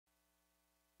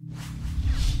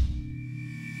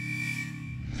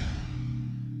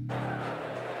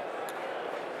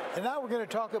And now we're going to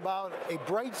talk about a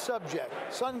bright subject,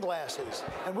 sunglasses.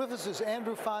 And with us is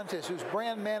Andrew Fontes, who's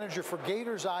brand manager for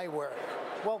Gatorz Eyewear.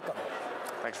 Welcome.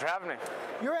 Thanks for having me.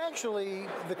 You're actually,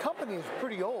 the company is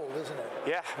pretty old, isn't it?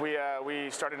 Yeah, we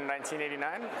started in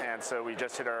 1989, and so we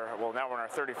just hit our, well, now we're in our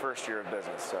 31st year of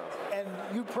business. So. And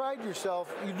you pride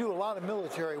yourself, you do a lot of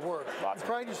military work. Lots. You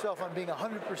pride yourself on being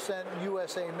 100%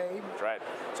 USA made. That's right.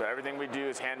 So everything we do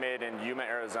is handmade in Yuma,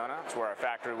 Arizona. It's where our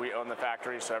factory, we own the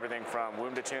factory, so everything from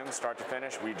womb to tomb, start to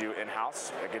finish, we do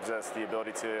in-house. It gives us the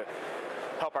ability to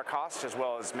help our costs as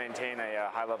well as maintain a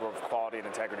high level of quality and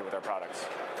integrity with our products.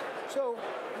 So,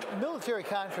 military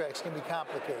contracts can be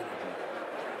complicated.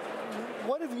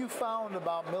 What have you found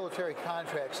about military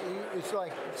contracts? It's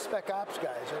like spec ops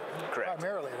guys, Correct.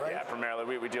 Primarily, right? Yeah,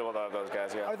 primarily. We deal with all those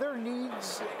guys, yeah. Are their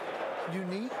needs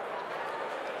unique?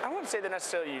 I wouldn't say they're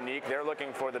necessarily unique. They're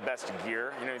looking for the best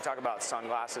gear. You know, you talk about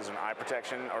sunglasses and eye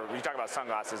protection, or you talk about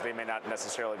sunglasses, they may not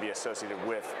necessarily be associated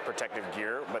with protective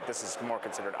gear, but this is more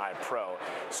considered eye pro.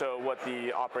 So what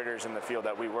the operators in the field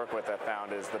that we work with have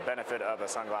found is the benefit of a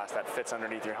sunglass that fits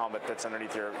underneath your helmet, fits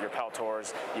underneath your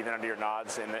peltors, even under your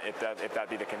nods, and if that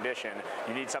be the condition,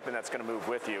 you need something that's going to move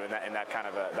with you in that kind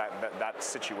of that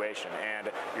situation.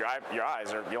 And your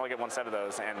eyes are, you only get one set of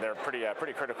those, and they're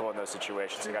pretty critical in those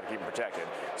situations. So you got to keep them protected.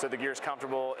 So the gear's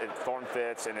comfortable, it form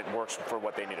fits, and it works for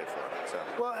what they need it for. So.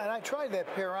 Well, and I tried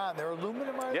that pair on. They're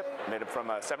aluminum, are Yep, they? Made it from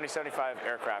a 7075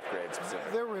 aircraft grade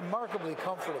specific. They're remarkably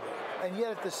comfortable, and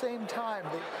yet at the same time,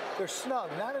 they're snug,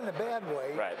 not in a bad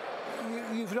way. Right.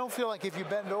 You don't feel like if you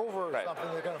bend over or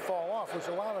something, they're going to fall off, which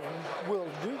a lot of them will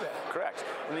do that. Correct.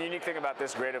 And the unique thing about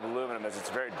this grade of aluminum is it's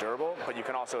very durable, but you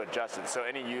can also adjust it. So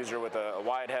any user with a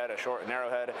wide head, a short, narrow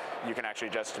head, you can actually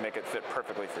adjust to make it fit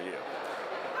perfectly for you.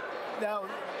 Now,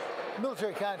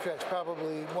 military contracts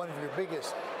probably one of your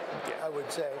biggest, I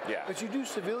would say. Yeah. But you do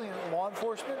civilian law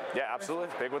enforcement? Yeah, absolutely.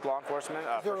 Big with law enforcement.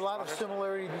 Is there a lot of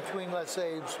similarity between, let's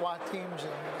say, SWAT teams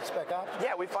and spec ops?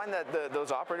 Yeah, we find that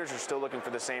those operators are still looking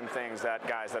for the same things that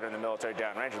guys that are in the military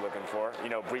downrange are looking for. You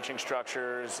know, breaching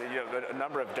structures, you know, a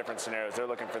number of different scenarios. They're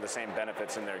looking for the same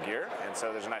benefits in their gear, and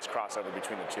so there's a nice crossover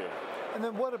between the two. And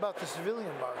then what about the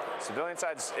civilian market? Civilian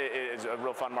side is a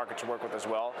real fun market to work with as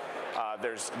well.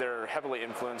 They're heavily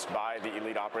influenced by the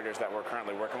elite operators that we're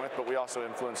currently working with, but we also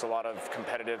influence a lot of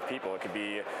competitive people. It could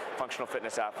be functional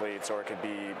fitness athletes, or it could be,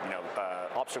 you know,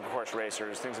 obstacle course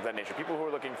racers, things of that nature. People who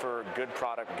are looking for good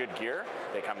product, good gear,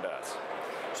 they come to us.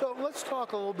 So let's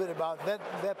talk a little bit about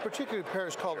that particular pair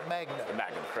is called Magnum. The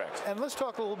Magnum, correct. And let's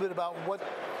talk a little bit about what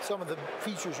some of the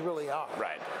features really are.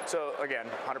 Right. So again,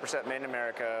 100% made in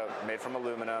America, made from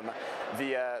aluminum.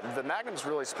 The Magnum's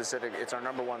really specific. It's our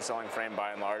 #1 selling frame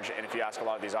by and large. And if you ask a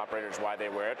lot of these operators why they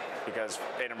wear it, because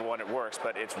number one, it works,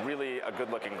 but it's really a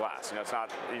good-looking glass. You know, it's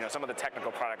not, you know, some of the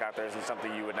technical product out there isn't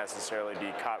something you would necessarily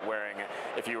be caught wearing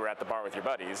if you were at the bar with your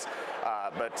buddies.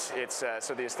 But it's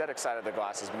so the aesthetic side of the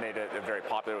glass has made it very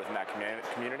popular within that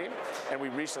community. And we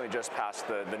recently just passed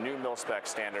the new mil-spec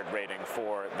standard rating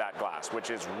for that glass, which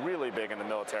is really big in the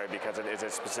military because it is a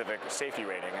specific safety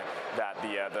rating that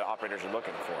the operators are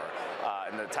looking for.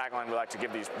 And the tagline we like to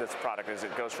give this product is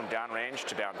it goes from downrange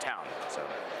to downtown. So.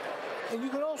 And you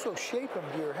can also shape them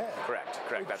to your head. Correct.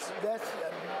 That's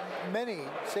many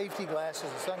safety glasses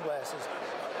and sunglasses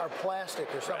are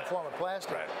plastic or some form of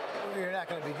plastic. Right. You're not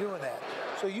going to be doing that.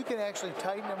 So you can actually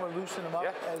tighten them or loosen them up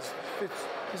as fits,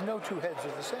 because no two heads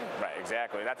are the same. Right,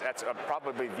 exactly. That's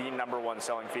probably the #1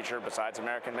 selling feature besides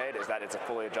American made is that it's a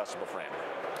fully adjustable frame.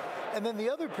 And then the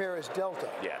other pair is Delta.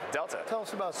 Yeah, Delta. Tell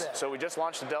us about that. So we just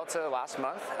launched the Delta last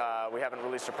month. We haven't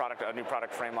released a new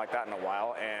product frame like that in a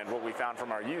while, and what we found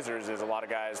from our users is a lot of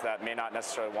guys that may not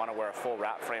necessarily want to wear a full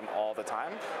wrap frame all the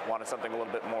time, wanted something a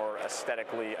little bit more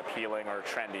aesthetically appealing or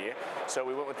trendy. So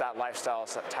we went with that lifestyle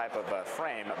type of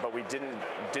frame, but we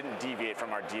didn't deviate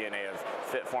from our DNA of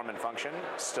fit, form, and function.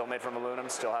 Still made from aluminum,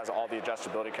 still has all the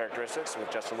adjustability characteristics with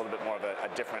just a little bit more of a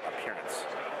different appearance.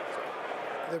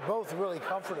 They're both really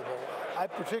comfortable. I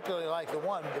particularly like the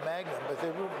Magnum, but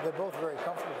they're both very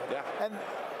comfortable. Yeah. And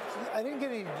I didn't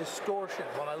get any distortion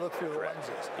when I looked through the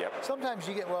lenses. Yep. Sometimes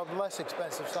you get, well, less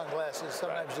expensive sunglasses.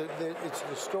 Sometimes it's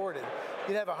distorted.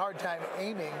 You'd have a hard time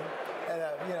aiming at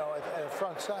a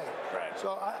front sight. Right.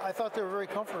 So I thought they were very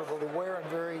comfortable to wear and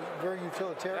very, very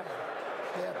utilitarian.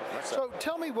 Yeah. So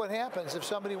tell me what happens if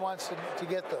somebody wants to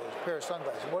get those pair of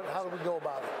sunglasses. How do we go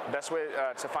about it? Best way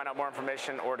to find out more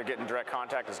information or to get in direct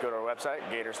contact is go to our website,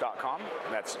 Gatorz.com.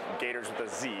 That's Gatorz with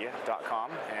a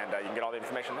Z.com, and you can get all the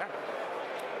information there.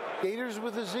 Gatorz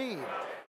with a Z.